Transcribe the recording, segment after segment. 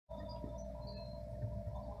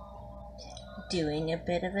doing a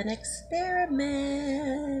bit of an experiment.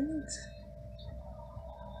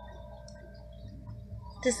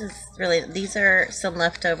 These are some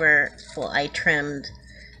leftover, well, I trimmed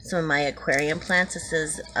some of my aquarium plants. This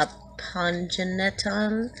is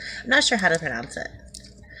Aponogeton. I'm not sure how to pronounce it,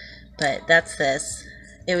 but that's this.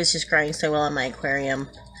 It was just growing so well in my aquarium.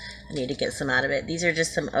 I need to get some out of it. These are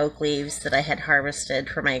just some oak leaves that I had harvested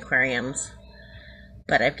for my aquariums.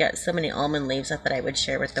 But I've got so many almond leaves I thought I would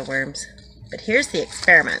share with the worms. But here's the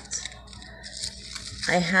experiment.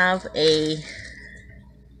 I have a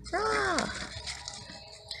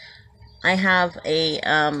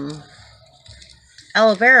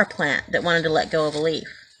aloe vera plant that wanted to let go of a leaf.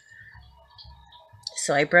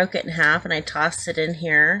 So I broke it in half and I tossed it in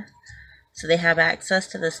here so they have access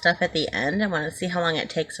to the stuff at the end. I want to see how long it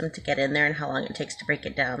takes them to get in there and how long it takes to break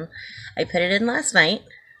it down. I put it in last night,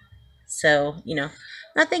 so you know,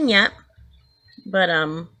 nothing yet, but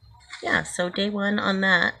yeah, so day one on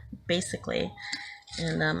that basically.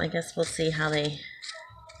 And I guess we'll see how they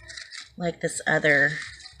like this other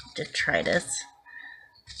detritus.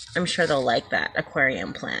 I'm sure they'll like that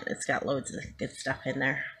aquarium plant. It's got loads of good stuff in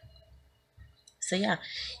there. So yeah,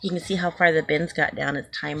 you can see how far the bins got down. It's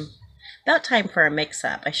about time for a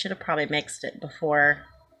mix-up. I should have probably mixed it before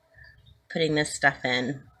putting this stuff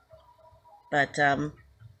in. But I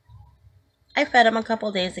fed them a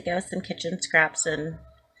couple days ago some kitchen scraps, and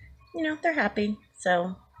you know, they're happy.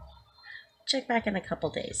 So check back in a couple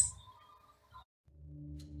days.